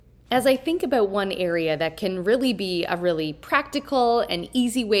As I think about one area that can really be a really practical and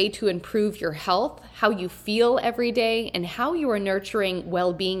easy way to improve your health, how you feel every day, and how you are nurturing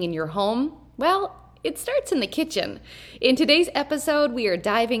well-being in your home, well, it starts in the kitchen. In today's episode, we are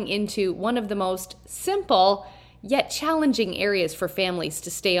diving into one of the most simple yet challenging areas for families to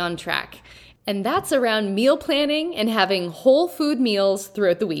stay on track. And that's around meal planning and having whole food meals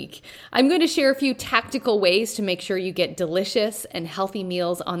throughout the week. I'm going to share a few tactical ways to make sure you get delicious and healthy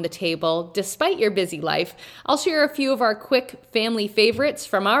meals on the table despite your busy life. I'll share a few of our quick family favorites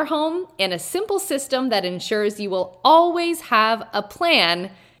from our home and a simple system that ensures you will always have a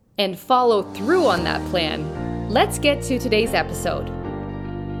plan and follow through on that plan. Let's get to today's episode.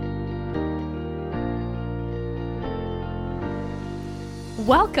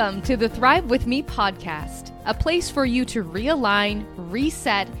 Welcome to the Thrive With Me podcast, a place for you to realign,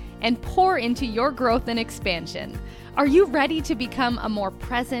 reset, and pour into your growth and expansion. Are you ready to become a more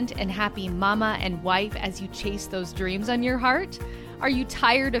present and happy mama and wife as you chase those dreams on your heart? Are you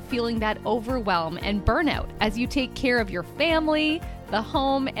tired of feeling that overwhelm and burnout as you take care of your family, the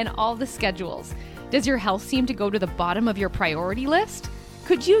home, and all the schedules? Does your health seem to go to the bottom of your priority list?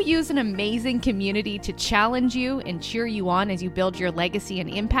 Could you use an amazing community to challenge you and cheer you on as you build your legacy and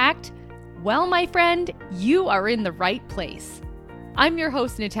impact? Well, my friend, you are in the right place. I'm your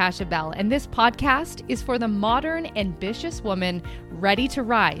host, Natasha Bell, and this podcast is for the modern, ambitious woman ready to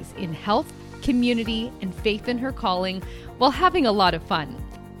rise in health, community, and faith in her calling while having a lot of fun.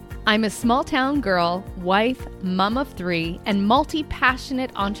 I'm a small-town girl, wife, mom of 3, and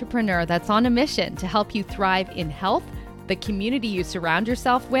multi-passionate entrepreneur that's on a mission to help you thrive in health, the community you surround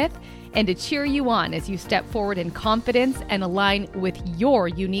yourself with, and to cheer you on as you step forward in confidence and align with your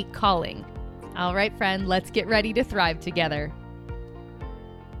unique calling. All right, friend, let's get ready to thrive together.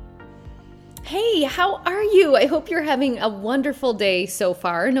 Hey, how are you? I hope you're having a wonderful day so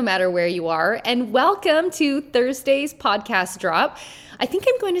far, no matter where you are, and welcome to Thursday's podcast drop. I think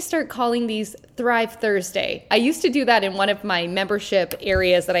I'm going to start calling these Thrive Thursday. I used to do that in one of my membership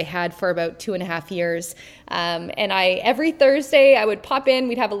areas that I had for about 2.5 years. And every Thursday I would pop in,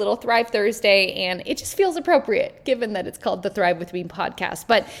 we'd have a little Thrive Thursday, and it just feels appropriate given that it's called the Thrive With Me podcast.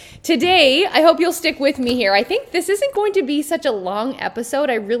 But today, I hope you'll stick with me here. I think this isn't going to be such a long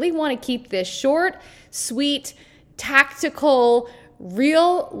episode. I really want to keep this short, sweet, tactical,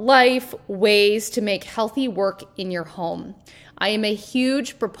 real life ways to make healthy work in your home. I am a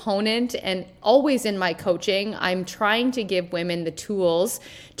huge proponent, and always in my coaching, I'm trying to give women the tools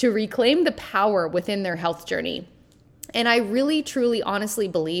to reclaim the power within their health journey. And I really, truly, honestly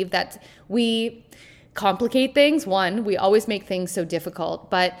believe that we complicate things. One, we always make things so difficult,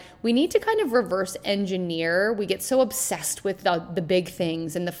 but we need to kind of reverse engineer. We get so obsessed with the big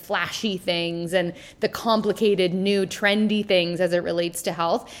things and the flashy things and the complicated, new, trendy things as it relates to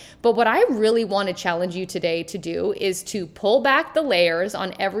health. But what I really want to challenge you today to do is to pull back the layers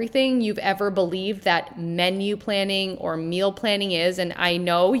on everything you've ever believed that menu planning or meal planning is. And I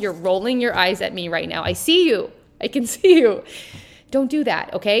know you're rolling your eyes at me right now. I see you. I can see you. Don't do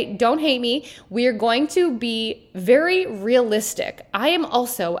that, okay? Don't hate me. We're going to be very realistic. I am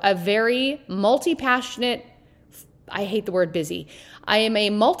also a very multi-passionate, I hate the word busy. I am a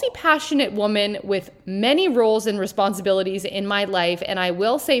multi-passionate woman with many roles and responsibilities in my life. And I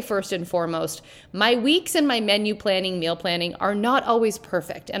will say first and foremost, my weeks and my menu planning, meal planning are not always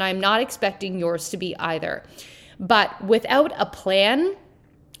perfect. And I'm not expecting yours to be either. But without a plan,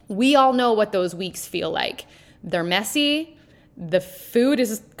 we all know what those weeks feel like. They're messy. The food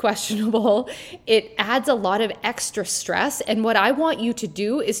is questionable. It adds a lot of extra stress. And what I want you to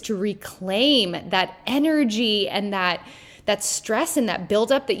do is to reclaim that energy and that stress and that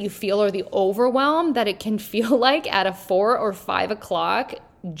buildup that you feel, or the overwhelm that it can feel like at a 4 or 5 o'clock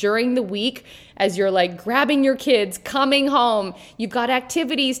during the week as you're like grabbing your kids, coming home. You've got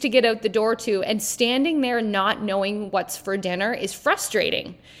activities to get out the door to, and standing there not knowing what's for dinner is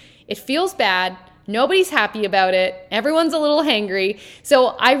frustrating. It feels bad. Nobody's happy about it. Everyone's a little hangry. So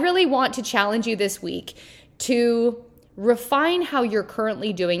I really want to challenge you this week to refine how you're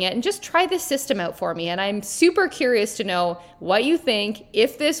currently doing it and just try this system out for me. And I'm super curious to know what you think,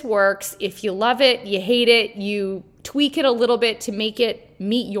 if this works, if you love it, you hate it, you tweak it a little bit to make it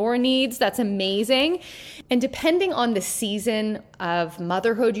meet your needs. That's amazing. And depending on the season of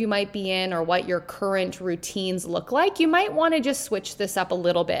motherhood you might be in or what your current routines look like, you might want to just switch this up a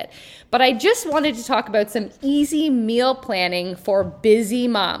little bit. But I just wanted to talk about some easy meal planning for busy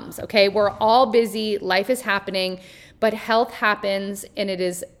moms, okay? We're all busy, life is happening, but health happens and it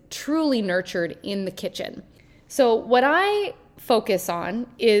is truly nurtured in the kitchen. So what I focus on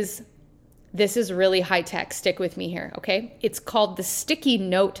is This is really high tech. Stick with me here, okay? It's called the sticky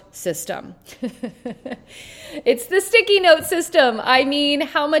note system. It's the sticky note system. I mean,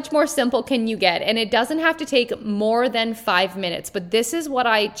 how much more simple can you get? And it doesn't have to take more than 5 minutes, but this is what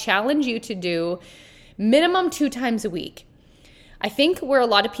I challenge you to do minimum 2 times a week. I think where a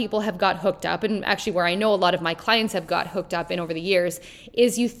lot of people have got hooked up, and actually where I know a lot of my clients have got hooked up in over the years,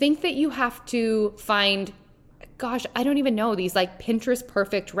 is you think that you have to find, gosh, I don't even know, these like Pinterest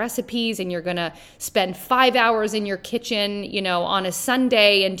perfect recipes, and you're gonna spend 5 hours in your kitchen, on a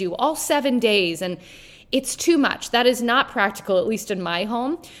Sunday and do all 7 days. And it's too much. That is not practical, at least in my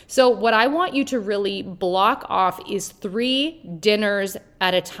home. So what I want you to really block off is 3 dinners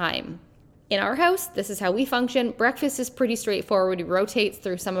at a time. In our house, this is how we function. Breakfast is pretty straightforward. We rotate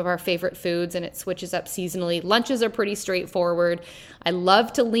through some of our favorite foods and it switches up seasonally. Lunches are pretty straightforward. I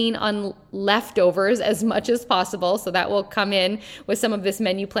love to lean on leftovers as much as possible, so that will come in with some of this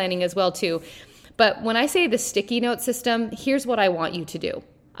menu planning as well too. But when I say the sticky note system, here's what I want you to do.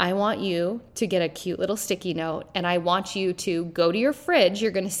 I want you to get a cute little sticky note, and I want you to go to your fridge.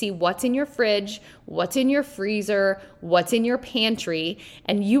 You're going to see what's in your fridge, what's in your freezer, what's in your pantry,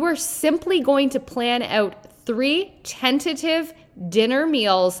 and you are simply going to plan out 3 tentative dinner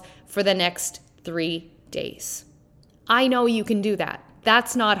meals for the next 3 days. I know you can do that.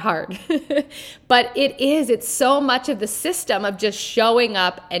 That's not hard, but it's so much of the system of just showing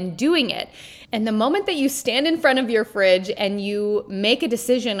up and doing it. And the moment that you stand in front of your fridge and you make a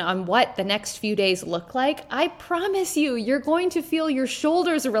decision on what the next few days look like, I promise you're going to feel your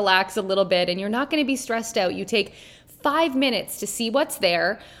shoulders relax a little bit and you're not going to be stressed out. You take 5 minutes to see what's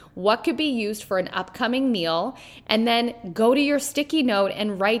there, what could be used for an upcoming meal, and then go to your sticky note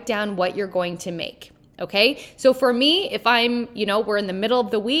and write down what you're going to make. Okay. So for me, if I'm, we're in the middle of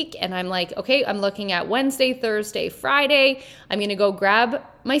the week and I'm like, okay, I'm looking at Wednesday, Thursday, Friday, I'm going to go grab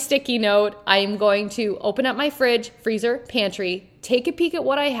my sticky note. I'm going to open up my fridge, freezer, pantry, take a peek at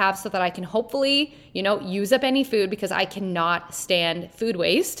what I have so that I can hopefully, use up any food, because I cannot stand food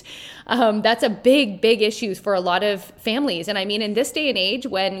waste. That's a big, big issue for a lot of families. And I mean, in this day and age,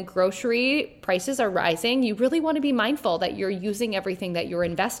 when grocery prices are rising, you really want to be mindful that you're using everything that you're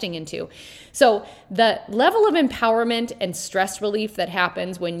investing into. So the level of empowerment and stress relief that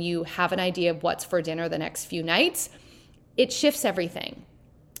happens when you have an idea of what's for dinner the next few nights, it shifts everything.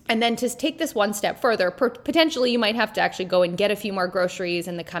 And then to take this one step further, potentially you might have to actually go and get a few more groceries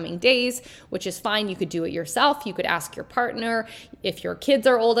in the coming days, which is fine. You could do it yourself. You could ask your partner. If your kids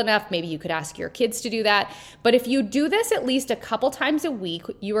are old enough, maybe you could ask your kids to do that. But if you do this at least a couple times a week,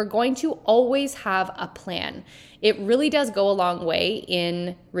 you are going to always have a plan. It really does go a long way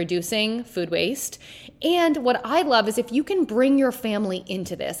in reducing food waste. And what I love is if you can bring your family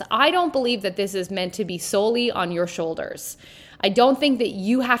into this. I don't believe that this is meant to be solely on your shoulders. I don't think that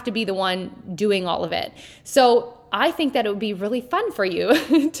you have to be the one doing all of it. So I think that it would be really fun for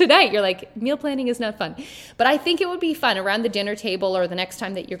you tonight. You're like, meal planning is not fun. But I think it would be fun around the dinner table or the next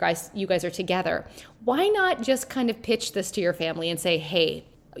time that you guys are together. Why not just kind of pitch this to your family and say, hey,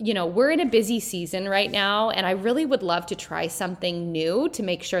 we're in a busy season right now, and I really would love to try something new to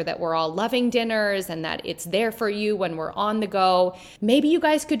make sure that we're all loving dinners and that it's there for you when we're on the go. Maybe you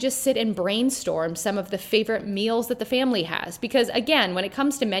guys could just sit and brainstorm some of the favorite meals that the family has. Because again, when it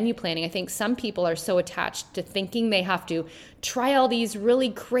comes to menu planning, I think some people are so attached to thinking they have to try all these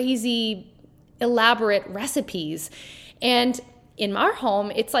really crazy, elaborate recipes. And in our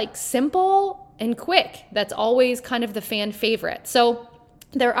home, it's like simple and quick. That's always kind of the fan favorite. So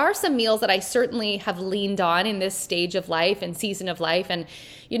there are some meals that I certainly have leaned on in this stage of life and season of life. And,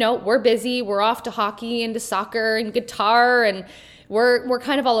 we're busy. We're off to hockey and to soccer and guitar, and we're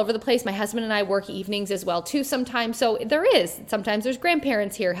kind of all over the place. My husband and I work evenings as well too sometimes. So sometimes there's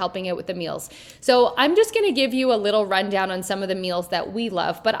grandparents here helping out with the meals. So I'm just going to give you a little rundown on some of the meals that we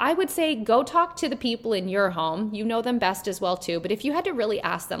love. But I would say go talk to the people in your home. You know them best as well too. But if you had to really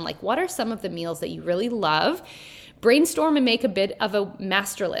ask them, like, what are some of the meals that you really love? Brainstorm and make a bit of a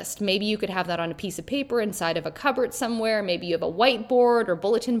master list. Maybe you could have that on a piece of paper inside of a cupboard somewhere. Maybe you have a whiteboard or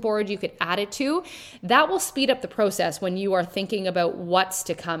bulletin board you could add it to. That will speed up the process when you are thinking about what's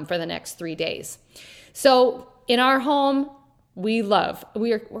to come for the next 3 days. So in our home, we're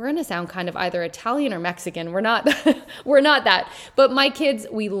going to sound kind of either Italian or Mexican. We're not that. But my kids,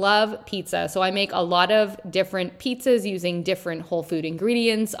 we love pizza. So I make a lot of different pizzas using different whole food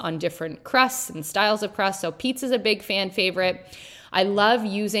ingredients on different crusts and styles of crust. So pizza's a big fan favorite. I love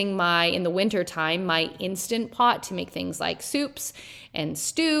using in the winter time, my Instant Pot to make things like soups and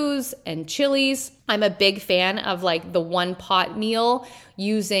stews and chilies. I'm a big fan of like the one pot meal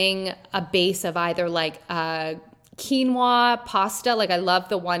using a base of either like quinoa pasta. Like I love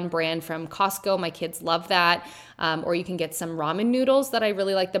the one brand from Costco. My kids love that. Or you can get some ramen noodles that I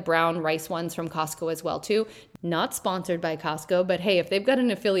really like, the brown rice ones from Costco as well too. Not sponsored by Costco, but hey, if they've got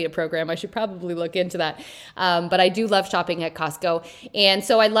an affiliate program, I should probably look into that. But I do love shopping at Costco. And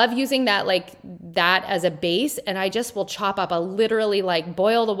so I love using that, like that as a base. And I just will chop up, I'll literally like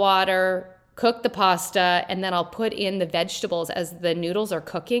boil the water, cook the pasta, and then I'll put in the vegetables as the noodles are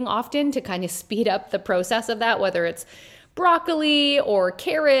cooking often to kind of speed up the process of that, whether it's broccoli or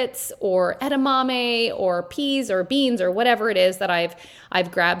carrots or edamame or peas or beans or whatever it is that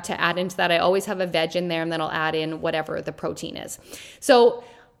I've grabbed to add into that. I always have a veg in there, and then I'll add in whatever the protein is. So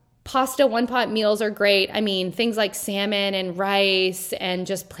pasta one pot meals are great. I mean, things like salmon and rice and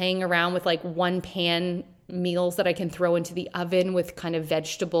just playing around with like one pan meals that I can throw into the oven with kind of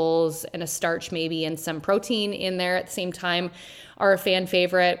vegetables and a starch maybe and some protein in there at the same time are a fan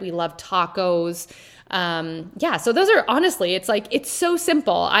favorite. We love tacos. So those are honestly, it's so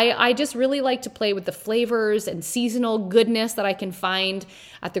simple. I just really like to play with the flavors and seasonal goodness that I can find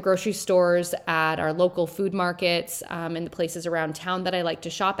at the grocery stores, at our local food markets, and the places around town that I like to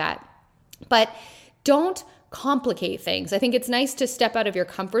shop at. But don't complicate things. I think it's nice to step out of your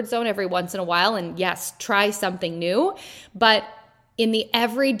comfort zone every once in a while and yes, try something new. But in the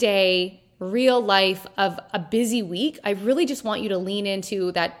everyday real life of a busy week, I really just want you to lean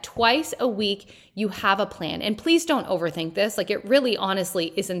into that twice a week you have a plan. And please don't overthink this. Like it really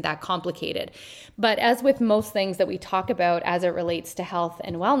honestly isn't that complicated. But as with most things that we talk about as it relates to health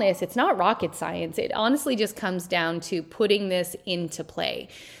and wellness, it's not rocket science. It honestly just comes down to putting this into play.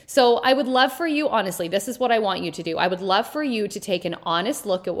 So I would love for you, honestly, this is what I want you to do. I would love for you to take an honest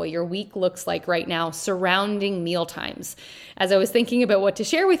look at what your week looks like right now surrounding meal times. As I was thinking about what to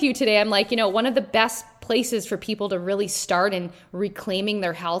share with you today, I'm like, one of the best places for people to really start in reclaiming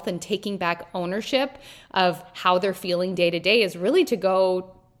their health and taking back ownership of how they're feeling day to day is really to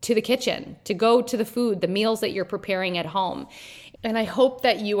go to the kitchen, to go to the food, the meals that you're preparing at home. And I hope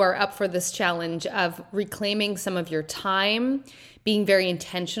that you are up for this challenge of reclaiming some of your time, being very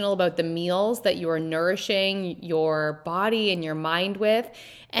intentional about the meals that you are nourishing your body and your mind with.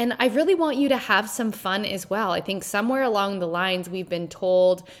 And I really want you to have some fun as well. I think somewhere along the lines, we've been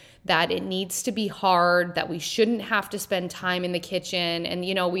told that it needs to be hard, that we shouldn't have to spend time in the kitchen. And,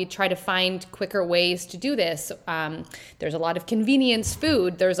 we try to find quicker ways to do this. There's a lot of convenience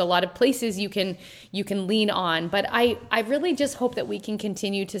food. There's a lot of places you can lean on. But I really just hope that we can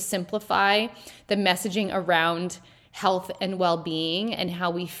continue to simplify the messaging around health and well-being and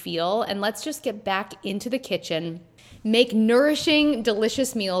how we feel. And let's just get back into the kitchen, make nourishing,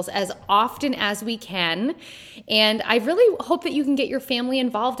 delicious meals as often as we can. And I really hope that you can get your family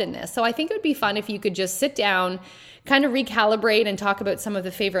involved in this. So I think it would be fun if you could just sit down, kind of recalibrate and talk about some of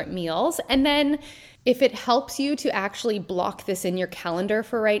the favorite meals. And then if it helps you to actually block this in your calendar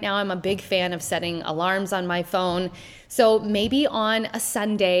for right now, I'm a big fan of setting alarms on my phone. So maybe on a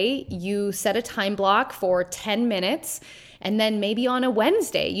Sunday, you set a time block for 10 minutes. And then maybe on a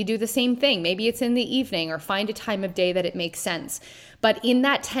Wednesday, you do the same thing. Maybe it's in the evening, or find a time of day that it makes sense. But in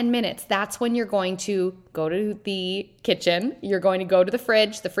that 10 minutes, that's when you're going to go to the kitchen. You're going to go to the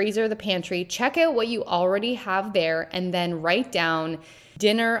fridge, the freezer, the pantry, check out what you already have there, and then write down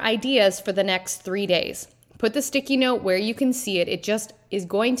dinner ideas for the next 3 days. Put the sticky note where you can see it. It just is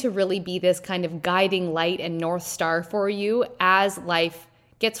going to really be this kind of guiding light and North Star for you as life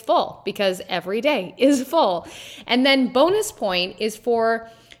gets full, because every day is full. And then bonus point is for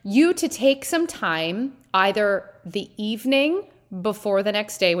you to take some time, either the evening before the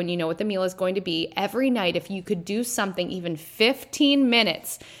next day when you know what the meal is going to be, every night, if you could do something, even 15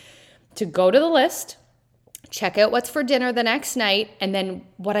 minutes, to go to the list, check out what's for dinner the next night. And then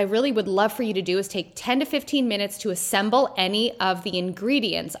what I really would love for you to do is take 10 to 15 minutes to assemble any of the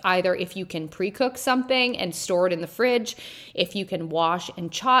ingredients, either if you can pre-cook something and store it in the fridge, if you can wash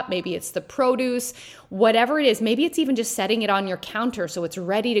and chop, maybe it's the produce, whatever it is. Maybe it's even just setting it on your counter so it's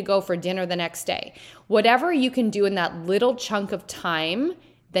ready to go for dinner the next day. Whatever you can do in that little chunk of time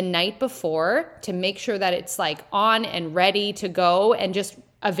the night before to make sure that it's like on and ready to go and just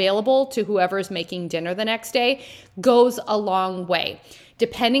available to whoever's making dinner the next day goes a long way.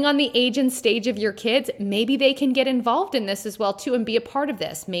 Depending on the age and stage of your kids, maybe they can get involved in this as well too and be a part of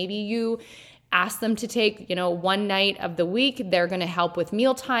this. Maybe you ask them to take, one night of the week, they're going to help with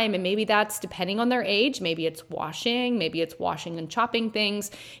mealtime. And maybe that's depending on their age. Maybe it's washing and chopping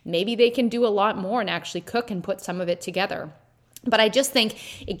things. Maybe they can do a lot more and actually cook and put some of it together. But I just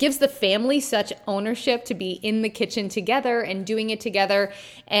think it gives the family such ownership to be in the kitchen together and doing it together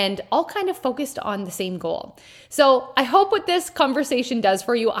and all kind of focused on the same goal. So I hope what this conversation does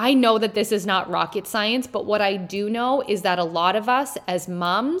for you, I know that this is not rocket science, but what I do know is that a lot of us as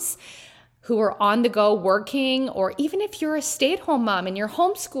moms who are on the go working, or even if you're a stay-at-home mom and you're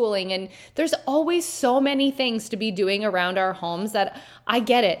homeschooling, and there's always so many things to be doing around our homes that I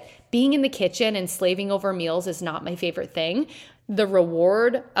get it. Being in the kitchen and slaving over meals is not my favorite thing. The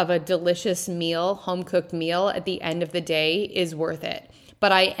reward of a delicious meal, home-cooked meal at the end of the day is worth it.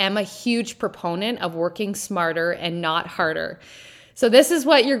 But I am a huge proponent of working smarter and not harder. So this is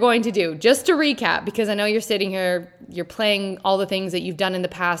what you're going to do. Just to recap, because I know you're sitting here, you're playing all the things that you've done in the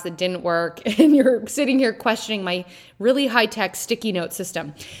past that didn't work, and you're sitting here questioning my really high-tech sticky note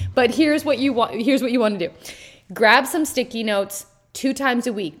system. But here's what you want to do. Grab some sticky notes 2 times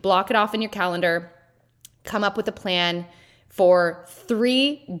a week. Block it off in your calendar. Come up with a plan for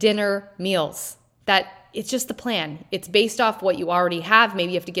 3 dinner meals. It's just the plan. It's based off what you already have.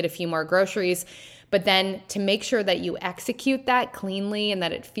 Maybe you have to get a few more groceries, but then to make sure that you execute that cleanly and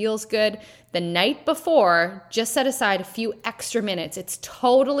that it feels good, the night before, just set aside a few extra minutes. It's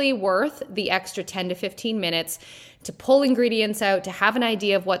totally worth the extra 10 to 15 minutes to pull ingredients out, to have an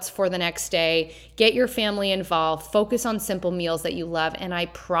idea of what's for the next day, get your family involved, focus on simple meals that you love. And I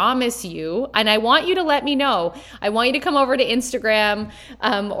promise you, and I want you to let me know, I want you to come over to Instagram,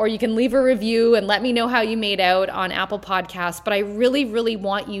 or you can leave a review and let me know how you made out on Apple Podcasts. But I really, really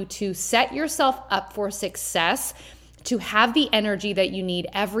want you to set yourself up for success, to have the energy that you need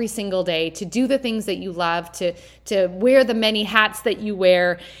every single day, to do the things that you love, to wear the many hats that you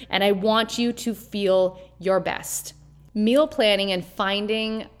wear. And I want you to feel your best. Meal planning and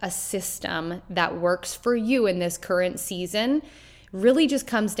finding a system that works for you in this current season really just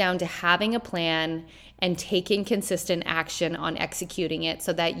comes down to having a plan and taking consistent action on executing it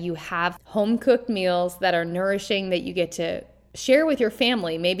so that you have home-cooked meals that are nourishing, that you get to share with your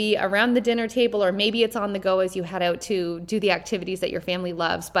family, maybe around the dinner table, or maybe it's on the go as you head out to do the activities that your family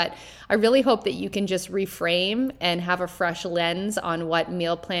loves. But I really hope that you can just reframe and have a fresh lens on what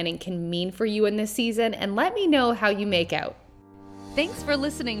meal planning can mean for you in this season, and let me know how you make out. Thanks for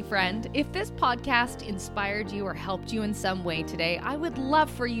listening, friend. If this podcast inspired you or helped you in some way today, I would love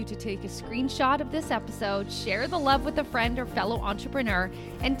for you to take a screenshot of this episode, share the love with a friend or fellow entrepreneur,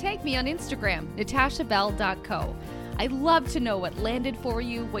 and tag me on Instagram, natashabell.co. I'd love to know what landed for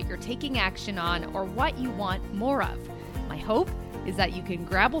you, what you're taking action on, or what you want more of. My hope is that you can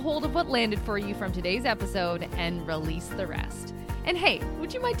grab a hold of what landed for you from today's episode and release the rest. And hey,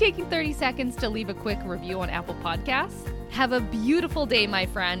 would you mind taking 30 seconds to leave a quick review on Apple Podcasts? Have a beautiful day, my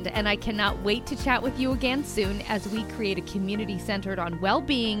friend, and I cannot wait to chat with you again soon as we create a community centered on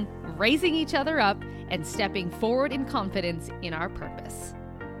well-being, raising each other up, and stepping forward in confidence in our purpose.